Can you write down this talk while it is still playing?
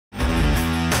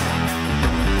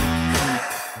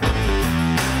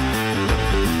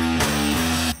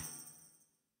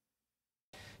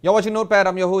You're watching Notepad.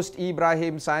 I'm your host,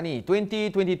 Ibrahim Sani.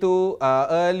 2022,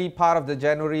 early part of the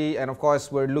January, and of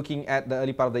course, we're looking at the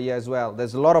early part of the year as well.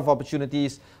 There's a lot of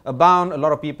opportunities abound. A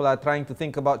lot of people are trying to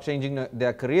think about changing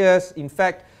their careers. In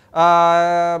fact,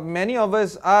 many of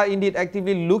us are indeed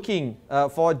actively looking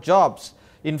for jobs.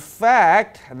 In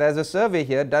fact, there's a survey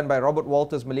here done by Robert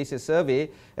Walters Malaysia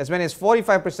Survey. As many as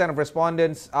 45% of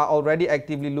respondents are already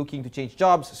actively looking to change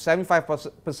jobs.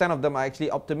 75% of them are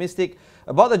actually optimistic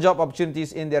about the job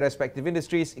opportunities in their respective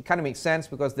industries. It kind of makes sense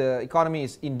because the economy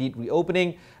is indeed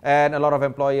reopening and a lot of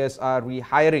employers are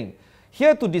rehiring.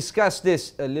 Here to discuss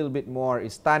this a little bit more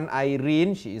is Tan Ai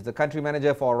Rene. She is the country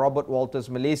manager for Robert Walters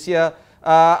Malaysia.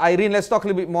 Irene, let's talk a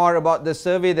little bit more about the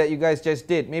survey that you guys just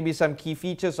did. Maybe some key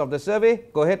features of the survey.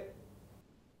 Go ahead.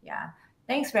 Yeah,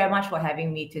 thanks very much for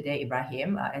having me today,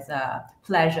 Ibrahim. It's a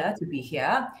pleasure to be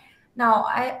here. Now,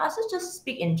 I also just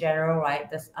speak in general, right?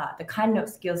 The kind of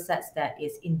skill sets that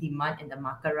is in demand in the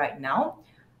market right now.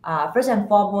 First and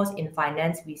foremost, in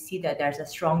finance, we see that there's a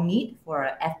strong need for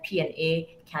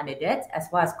FP&A candidates as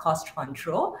well as cost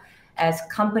control as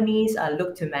companies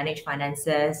look to manage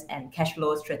finances and cash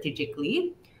flow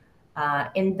strategically.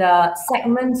 In the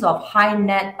segments of high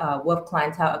net worth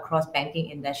clientele across banking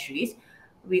industries,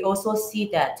 we also see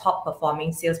that top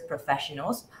performing sales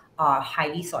professionals are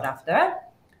highly sought after.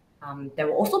 There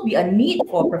will also be a need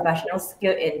for professional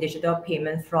skill in digital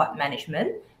payment fraud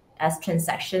management as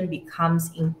transaction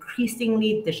becomes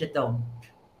increasingly digital.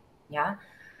 Yeah.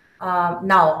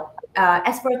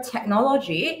 As for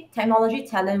technology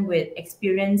talent with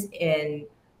experience in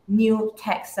new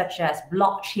tech such as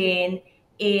blockchain,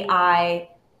 AI,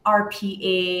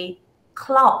 RPA,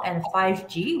 cloud, and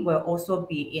 5G will also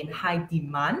be in high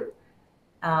demand.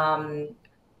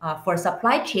 For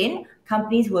supply chain,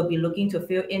 companies will be looking to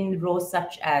fill in roles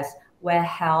such as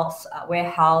warehouse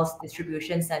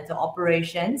distribution center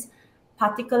operations,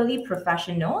 particularly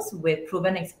professionals with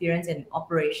proven experience in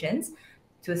operations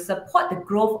to support the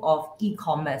growth of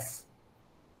e-commerce.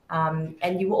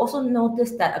 And you will also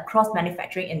notice that across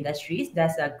manufacturing industries,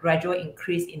 there's a gradual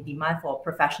increase in demand for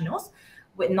professionals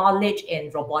with knowledge in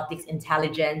robotics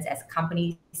intelligence as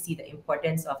companies see the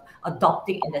importance of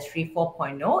adopting Industry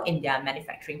 4.0 in their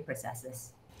manufacturing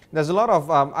processes. There's a lot of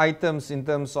items in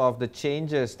terms of the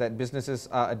changes that businesses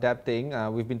are adapting.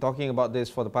 We've been talking about this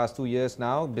for the past 2 years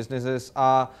now. Businesses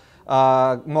are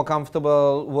more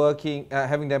comfortable working,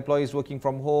 having the employees working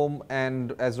from home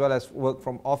and as well as work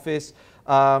from office.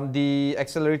 The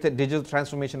accelerated digital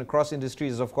transformation across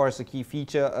industries is of course a key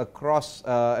feature across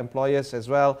employers as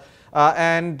well.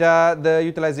 The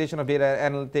utilization of data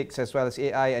analytics as well as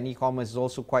AI and e-commerce is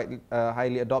also quite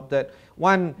highly adopted.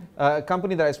 One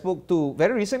company that I spoke to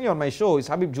very recently on my show is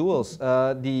Habib Jewels,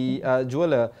 the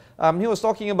jeweler. He was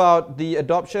talking about the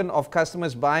adoption of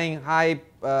customers buying high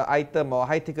item or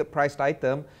high ticket priced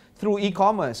item through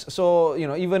e-commerce. So, you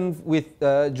know, even with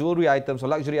jewelry items or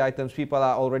luxury items, people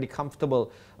are already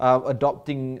comfortable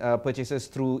adopting purchases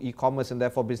through e-commerce, and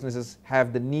therefore businesses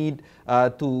have the need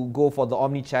to go for the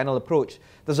omni-channel approach.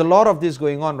 There's a lot of this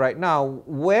going on right now.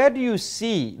 Where do you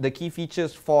see the key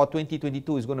features for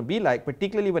 2022 is going to be like,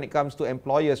 particularly when it comes to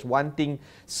employers wanting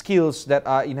skills that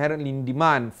are inherently in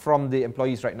demand from the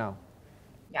employees right now?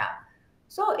 Yeah.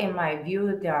 So in my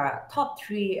view, there are top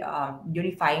three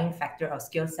unifying factor of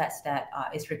skill sets that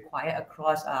is required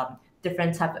across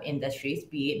different type of industries,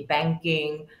 be it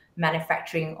banking,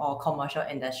 manufacturing, or commercial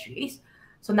industries.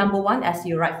 So number one, as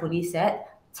you rightfully said,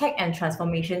 tech and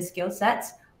transformation skill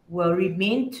sets will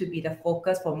remain to be the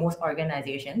focus for most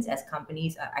organizations as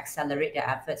companies accelerate their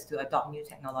efforts to adopt new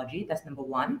technology. That's number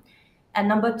one. And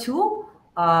number two,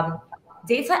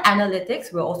 data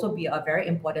analytics will also be a very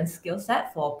important skill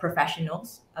set for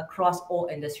professionals across all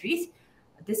industries.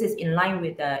 This is in line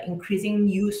with the increasing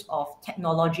use of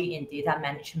technology in data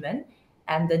management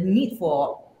and the need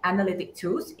for analytic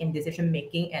tools in decision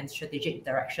making and strategic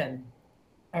direction.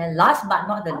 And last but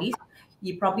not the least,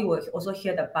 you probably will also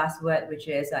hear the buzzword, which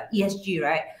is ESG,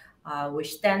 right?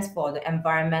 Which stands for the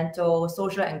environmental,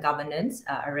 social, and governance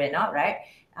arena, right?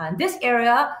 And this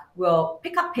area will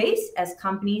pick up pace as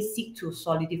companies seek to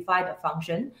solidify the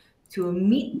function to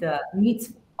meet the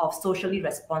needs of socially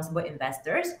responsible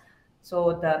investors.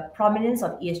 So the prominence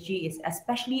of ESG is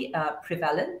especially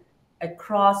prevalent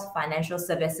across financial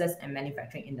services and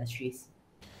manufacturing industries.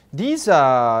 These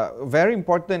are very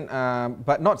important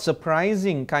but not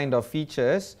surprising kind of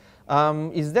features.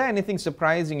 Is there anything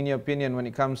surprising in your opinion when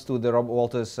it comes to the Robert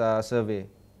Walters survey?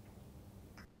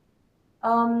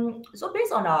 So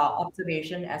based on our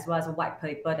observation as well as a white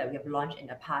paper that we have launched in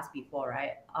the past before,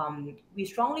 right? We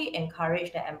strongly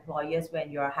encourage that employers,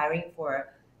 when you're hiring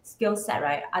for skill set,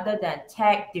 right, other than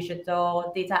tech,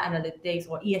 digital, data analytics,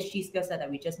 or ESG skill set that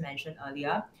we just mentioned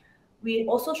earlier, we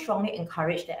also strongly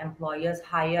encourage that employers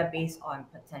hire based on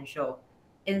potential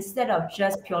instead of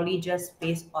just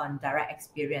based on direct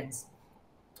experience.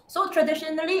 So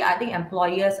traditionally, I think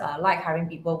employers like hiring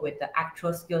people with the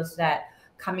actual skill set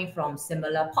coming from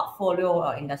similar portfolio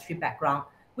or industry background,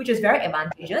 which is very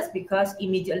advantageous because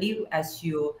immediately as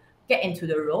you get into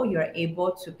the role, you're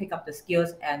able to pick up the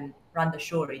skills and run the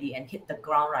show already and hit the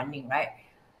ground running, right?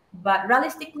 But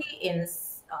realistically, in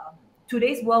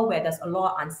today's world where there's a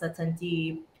lot of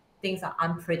uncertainty, things are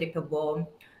unpredictable,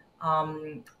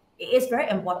 it is very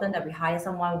important that we hire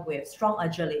someone with strong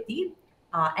agility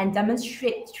and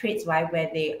demonstrate traits, right, where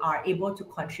they are able to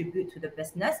contribute to the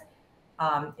business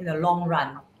in the long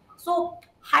run. So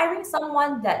hiring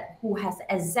someone that who has the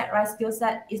exact right skill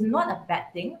set is not a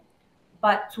bad thing,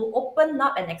 but to open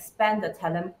up and expand the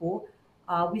talent pool,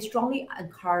 we strongly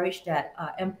encourage that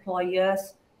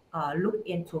employers look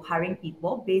into hiring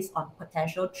people based on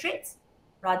potential traits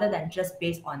rather than just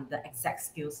based on the exact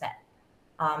skill set.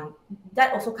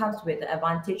 That also comes with the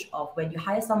advantage of when you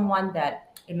hire someone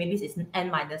that maybe it's an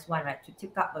N-1, right, to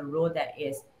take up a role that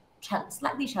is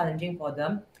slightly challenging for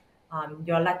them,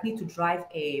 you're likely to drive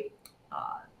a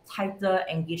tighter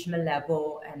engagement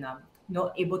level and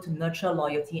able to nurture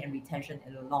loyalty and retention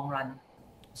in the long run.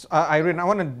 So, Irene, I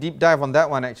want to deep dive on that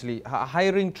one actually.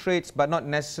 Hiring traits, but not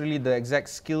necessarily the exact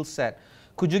skill set.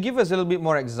 Could you give us a little bit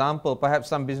more example? Perhaps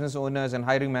some business owners and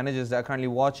hiring managers that are currently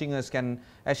watching us can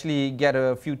actually get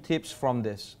a few tips from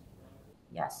this.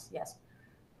 Yes, yes.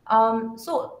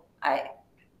 So I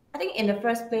think in the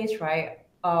first place, right,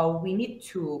 we need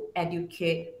to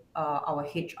educate our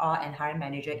HR and hiring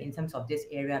manager in terms of this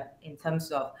area, in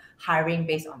terms of hiring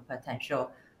based on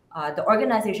potential. The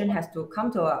organization has to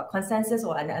come to a consensus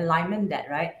or an alignment that,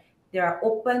 right, they are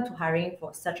open to hiring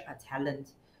for such a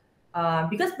talent.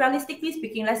 Because realistically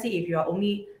speaking, let's say if you're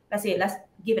only, let's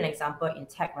give an example in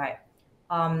tech, right?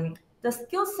 The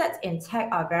skill sets in tech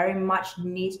are very much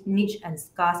niche and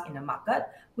scarce in the market,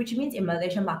 which means in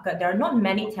Malaysian market, there are not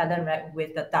many talent, right,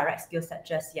 with the direct skill set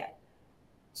just yet.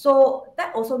 So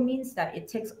that also means that it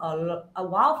takes a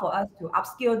while for us to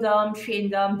upskill them, train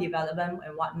them, develop them,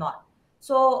 and whatnot.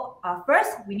 So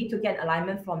first, we need to get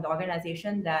alignment from the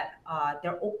organization that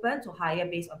they're open to hire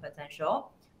based on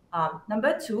potential.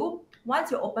 Number two,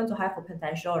 once you're open to hire for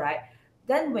potential, right,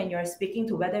 then when you're speaking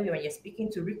to, whether when you're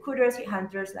speaking to recruiters,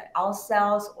 headhunters like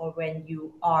ourselves, or when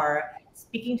you are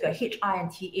speaking to a HR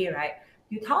and TA, right,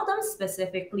 you tell them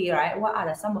specifically, right, what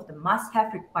are some of the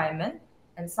must-have requirements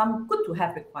and some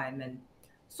good-to-have requirement.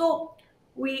 So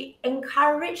we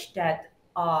encourage that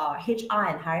HR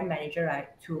and hiring manager, right,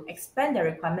 to expand their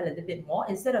requirement a little bit more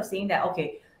instead of saying that,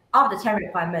 okay, out of the 10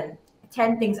 requirements,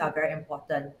 10 things are very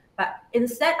important. But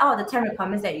instead, out of the 10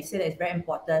 requirements that you say that is very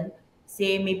important,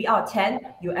 say maybe out of 10,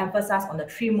 you emphasize on the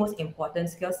 3 most important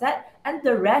skill set, and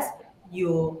the rest,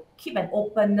 you keep an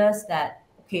openness that,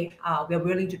 okay, we're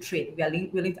willing to trade, we are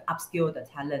willing to upskill the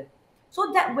talent.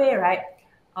 So that way, right,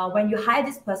 when you hire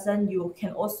this person, you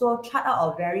can also chart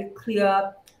out a very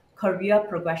clear career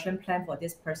progression plan for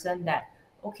this person that,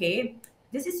 okay,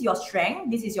 this is your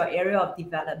strength, this is your area of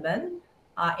development.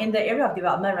 In the area of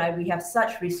development, right, we have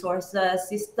such resources,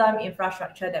 system,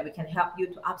 infrastructure that we can help you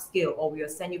to upskill, or we will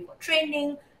send you for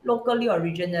training locally or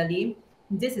regionally.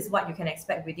 This is what you can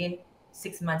expect within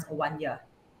 6 months or 1 year.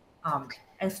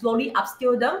 And slowly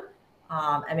upskill them.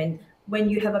 I mean, when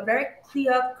you have a very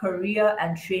clear career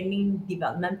and training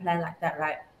development plan like that,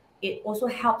 right, it also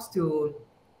helps to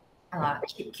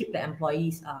keep the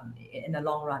employees in the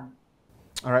long run.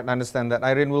 All right, I understand that.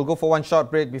 Irene, we'll go for one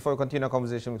short break before we continue our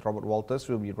conversation with Robert Walters.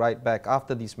 We'll be right back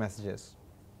after these messages.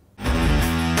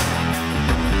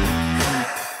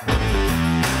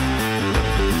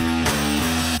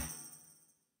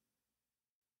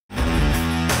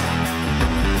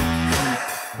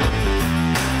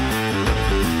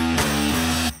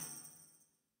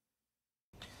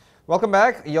 Welcome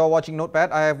back. You're watching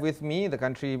Notepad. I have with me the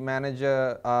country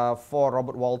manager for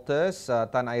Robert Walters,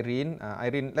 Tan Ai Rene.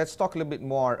 Irene, let's talk a little bit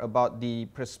more about the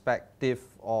perspective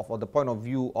of, or the point of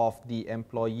view of the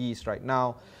employees right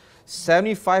now.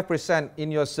 75%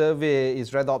 in your survey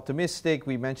is rather optimistic.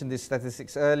 We mentioned these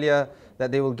statistics earlier,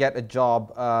 that they will get a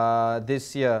job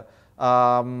this year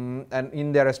and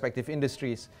in their respective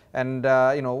industries. And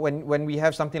you know, when we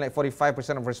have something like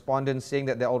 45% of respondents saying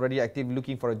that they're already actively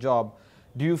looking for a job,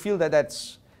 do you feel that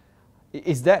that's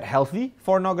Is that healthy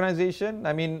for an organization?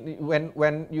 I mean,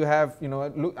 when you have,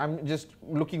 look, I'm just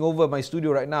looking over my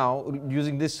studio right now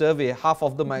using this survey. Half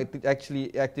of them are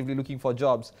actually actively looking for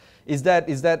jobs. Is that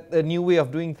a new way of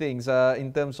doing things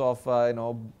in terms of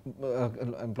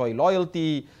employee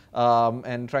loyalty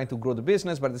and trying to grow the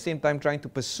business, but at the same time trying to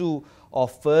pursue or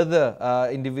further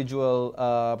individual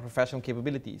professional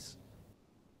capabilities?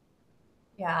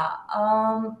 Yeah,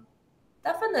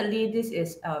 definitely this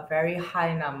is a very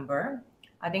high number.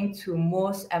 I think to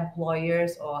most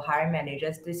employers or hiring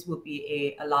managers, this would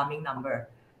be a alarming number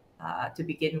to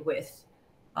begin with.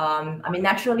 I mean,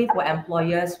 naturally for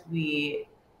employers, we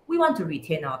want to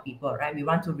retain our people, right? We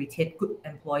want to retain good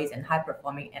employees and high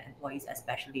performing employees,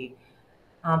 especially.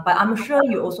 But I'm sure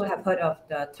you also have heard of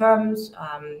the terms.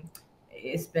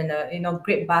 It's been a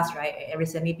great buzz, right?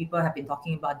 Recently, people have been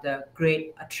talking about the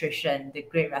great attrition, the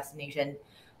great resignation,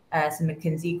 as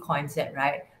McKinsey coins it,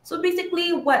 right? So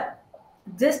basically, what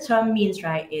this term means,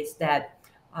 right, is that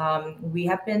we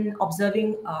have been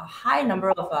observing a high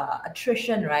number of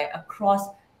attrition, right, across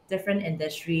different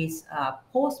industries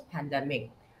post-pandemic.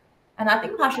 And I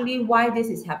think partially why this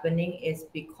is happening is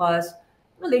because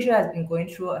Malaysia has been going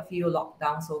through a few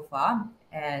lockdowns so far,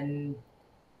 and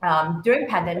during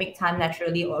pandemic time,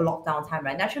 naturally, or lockdown time,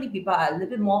 right? Naturally, people are a little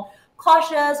bit more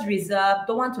cautious, reserved,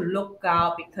 don't want to look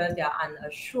out because they are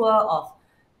unsure of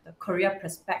the career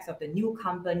prospects of the new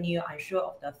company, unsure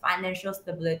of the financial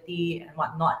stability and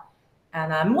whatnot.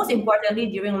 And most importantly,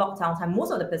 during lockdown time,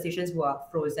 most of the positions were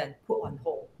frozen, put on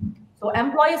hold. So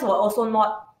employers were also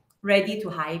not ready to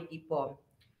hire people.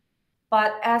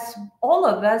 But as all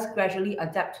of us gradually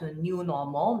adapt to a new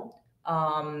normal,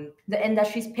 the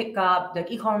industries pick up,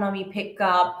 the economy pick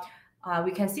up.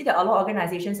 We can see that a lot of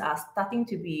organizations are starting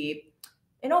to be,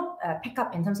 pick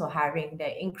up in terms of hiring.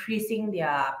 They're increasing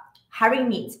their hiring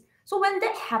needs. So when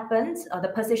that happens, the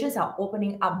positions are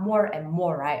opening up more and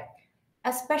more, right?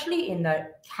 Especially in the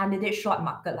candidate short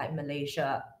market like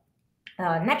Malaysia.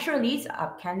 Naturally,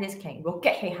 candidates will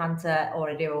get headhunted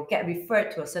or they will get referred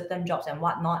to a certain jobs and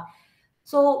whatnot.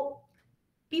 So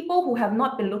people who have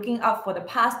not been looking out for the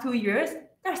past 2 years,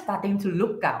 they're starting to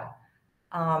look out.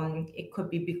 It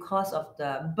could be because of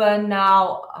the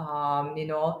burnout,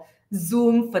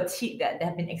 Zoom fatigue that they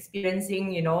have been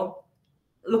experiencing,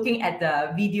 looking at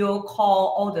the video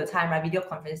call all the time, right? Video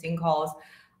conferencing calls.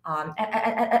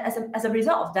 As a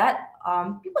result of that,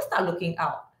 people start looking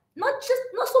out. Not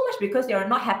so much because they are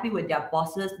not happy with their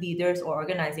bosses, leaders, or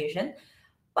organization,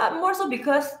 but more so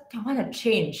because they want to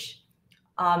change.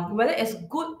 Whether it's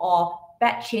good or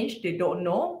bad change, they don't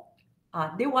know.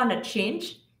 They want to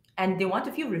change and they want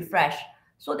to feel refreshed.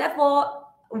 So therefore,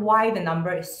 why the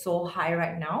number is so high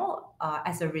right now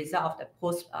as a result of the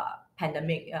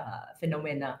post-pandemic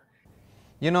phenomena.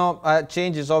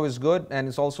 Change is always good, and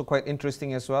it's also quite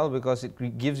interesting as well because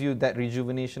it gives you that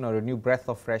rejuvenation or a new breath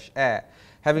of fresh air.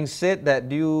 Having said that,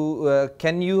 do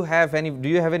you have any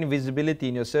visibility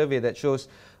in your survey that shows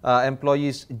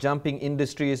employees jumping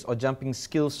industries or jumping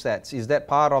skill sets? Is that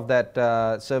part of that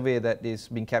survey that is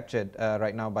being captured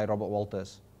right now by Robert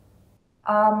Walters?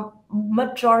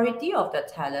 Majority of the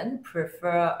talent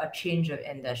prefer a change of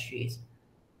industries.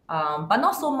 But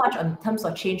not so much in terms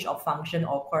of change of function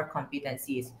or core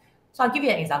competencies. So I'll give you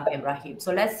an example, Ibrahim.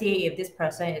 So let's say if this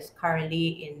person is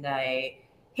currently in the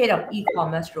head of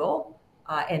e-commerce role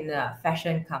in a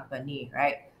fashion company,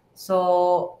 right?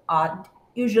 So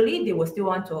usually they will still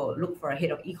want to look for a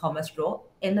head of e-commerce role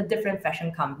in a different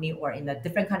fashion company or in a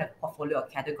different kind of portfolio or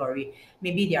category.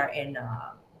 Maybe they are in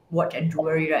watch and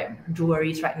jewelry, right?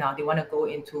 Jewelries right now. They want to go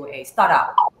into a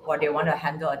startup or they want to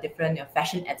handle a different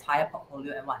fashion attire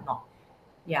portfolio and whatnot.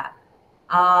 Yeah.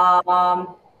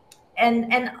 And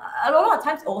a lot of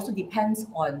times it also depends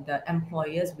on the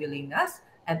employer's willingness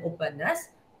and openness.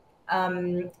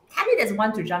 Candidates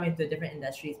want to jump into different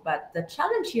industries, but the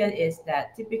challenge here is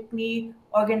that typically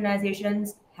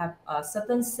organizations have a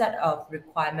certain set of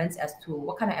requirements as to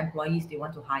what kind of employees they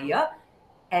want to hire.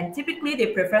 And typically they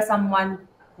prefer someone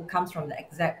who comes from the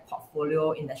exact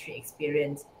portfolio industry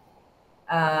experience,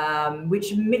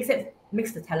 which makes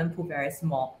the talent pool very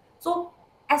small. So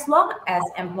as long as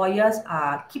employers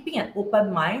are keeping an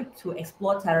open mind to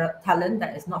explore talent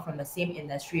that is not from the same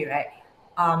industry, right?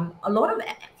 A lot of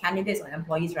candidates or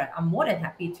employees, right, are more than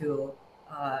happy to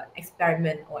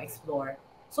experiment or explore.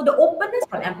 So the openness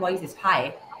from employees is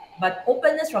high, but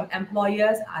openness from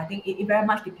employers, I think it very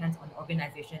much depends on the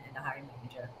organization and the hiring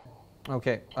manager.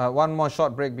 Okay, one more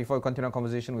short break before we continue our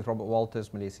conversation with Robert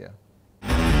Walters, Malaysia.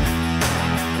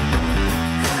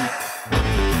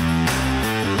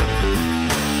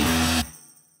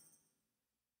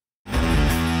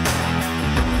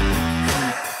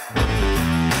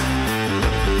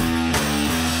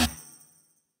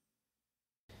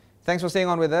 Thanks for staying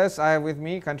on with us. I have with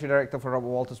me Country Director for Robert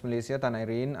Walters Malaysia, Tan Ai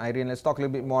Rene. Irene, let's talk a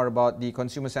little bit more about the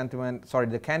consumer sentiment,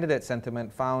 the candidate sentiment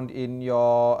found in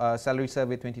your salary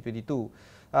survey 2022.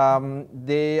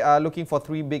 They are looking for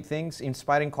three big things: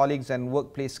 inspiring colleagues and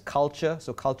workplace culture.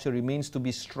 So culture remains to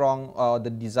be strong. The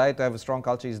desire to have a strong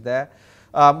culture is there.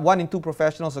 1 in 2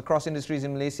 professionals across industries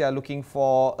in Malaysia are looking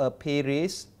for a pay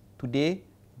raise today,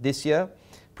 this year.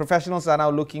 Professionals are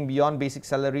now looking beyond basic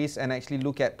salaries and actually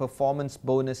look at performance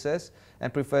bonuses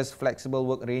and prefers flexible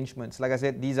work arrangements. Like I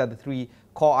said, these are the 3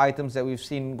 core items that we've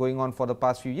seen going on for the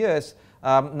past few years.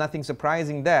 Nothing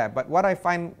surprising there. But what I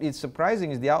find is surprising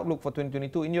is the outlook for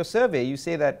 2022. In your survey, you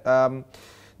say that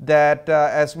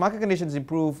as market conditions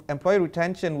improve, employee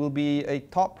retention will be a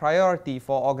top priority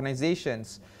for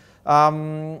organizations.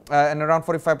 And around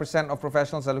 45% of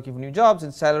professionals are looking for new jobs,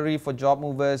 and salary for job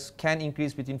movers can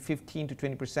increase between 15 to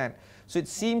 20%. So it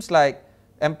seems like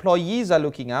employees are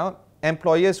looking out,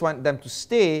 employers want them to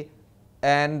stay,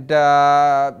 and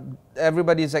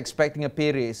everybody is expecting a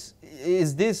pay raise.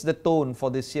 Is this the tone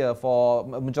for this year for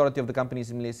a majority of the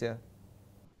companies in Malaysia?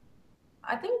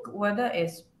 I think whether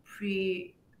it's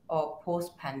pre or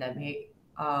post pandemic,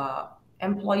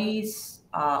 employees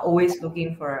are always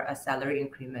looking for a salary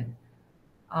increment.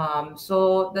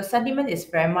 So the sentiment is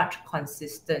very much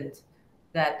consistent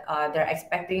that they're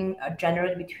expecting a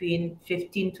generally between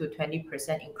 15 to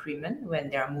 20% increment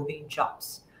when they're moving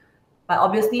jobs. But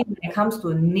obviously, when it comes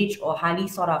to niche or highly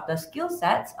sought after skill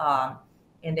sets,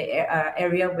 in the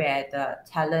area where the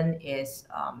talent is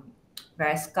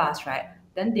very scarce, right,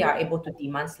 then they are able to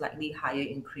demand slightly higher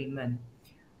increment.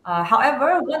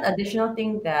 However, one additional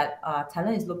thing that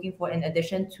talent is looking for, in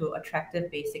addition to attractive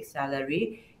basic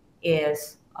salary,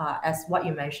 is as what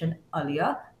you mentioned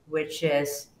earlier, which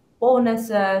is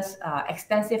bonuses,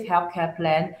 extensive healthcare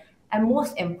plan, and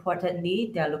most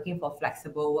importantly, they're looking for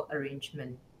flexible work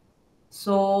arrangement.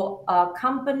 So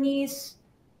companies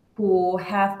who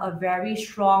have a very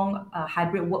strong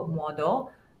hybrid work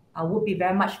model would be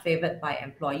very much favored by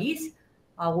employees.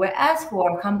 Whereas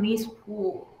for companies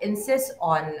who insist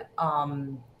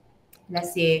on,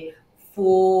 let's say,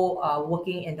 full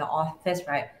working in the office,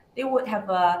 right, they would have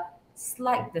a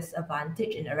slight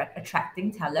disadvantage in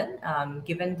attracting talent,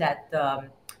 given that the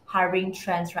hiring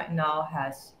trends right now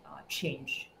has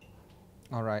changed.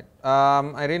 All right.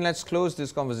 Irene, let's close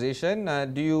this conversation.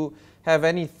 Do you have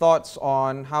any thoughts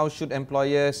on how should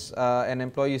employers and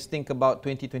employees think about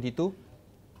 2022?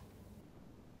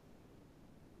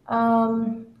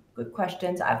 Good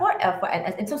questions. I thought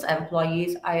in terms of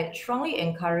employees, I strongly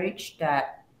encourage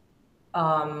that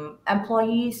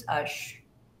employees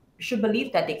should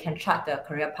believe that they can chart their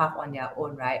career path on their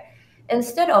own, right?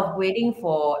 Instead of waiting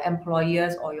for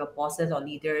employers or your bosses or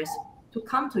leaders to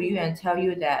come to you and tell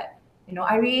you that,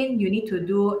 Irene, you need to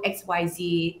do XYZ,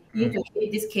 you need to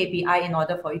hit this KPI in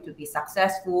order for you to be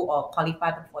successful or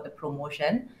qualified for the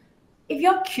promotion. If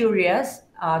you're curious,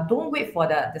 don't wait for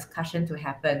the discussion to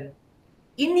happen.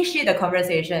 Initiate a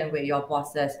conversation with your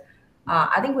bosses.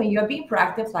 I think when you're being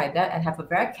proactive like that and have a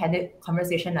very candid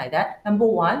conversation like that, number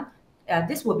one,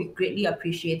 this will be greatly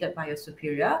appreciated by your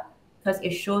superior because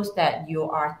it shows that you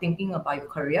are thinking about your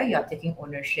career, you are taking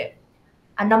ownership.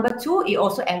 And number two, it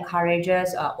also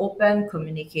encourages open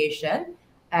communication.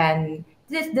 And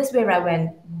this way, right,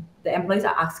 when the employees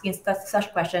are asking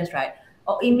such questions, right,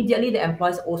 or immediately the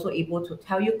employer is also able to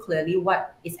tell you clearly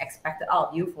what is expected out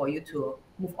of you for you to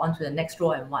move on to the next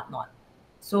role and whatnot.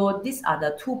 So these are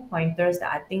the 2 pointers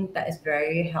that I think that is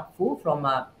very helpful from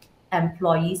a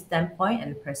employee standpoint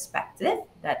and perspective,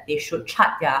 that they should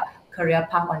chart their career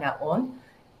path on their own.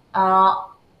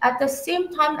 At the same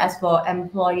time, as for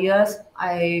employers,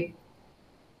 I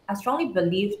strongly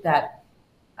believe that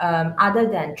other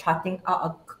than charting out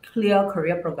a clear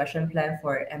career progression plan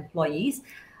for employees,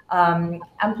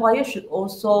 employers should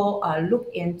also look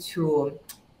into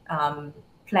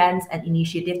plans and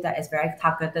initiatives that is very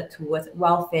targeted towards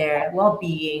welfare,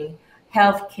 well-being,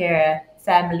 healthcare,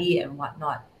 family, and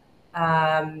whatnot.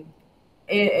 Um,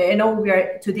 we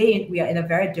are in a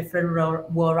very different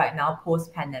world right now,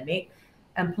 post-pandemic.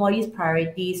 Employees'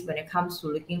 priorities when it comes to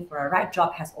looking for a right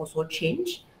job has also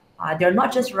changed. They're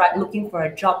not just looking for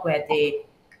a job where they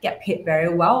get paid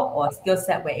very well or skill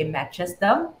set where it matches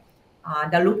them.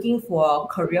 They're looking for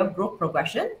career growth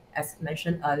progression, as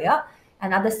mentioned earlier.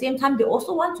 And at the same time, they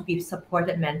also want to be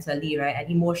supported mentally, right, and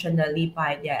emotionally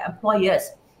by their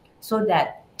employers, so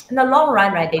that in the long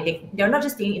run, right, they're not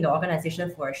just staying in the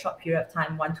organization for a short period of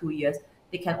time, 1, 2 years.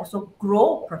 They can also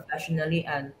grow professionally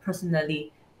and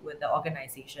personally with the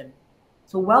organization.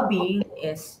 So well-being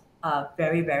is a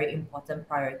very, very important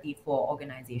priority for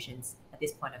organizations at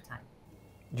this point of time.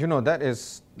 You know, that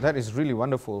is really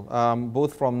wonderful,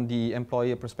 both from the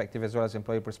employer perspective as well as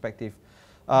employee perspective.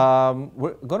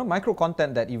 We're going to micro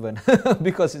content that even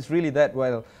because it's really that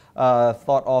well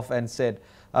thought of and said.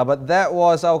 But that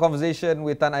was our conversation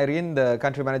with Tan Ai Rene, the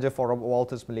country manager for Robert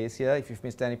Walters Malaysia. If you've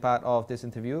missed any part of this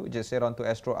interview, just head on to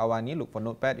Astro AWANI, look for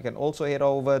Notepad. You can also head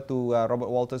over to Robert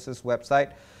Walters'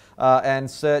 website and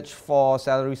search for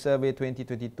Salary Survey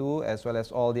 2022 as well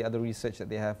as all the other research that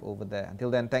they have over there.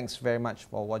 Until then, thanks very much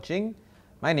for watching.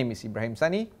 My name is Ibrahim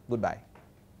Sani. Goodbye.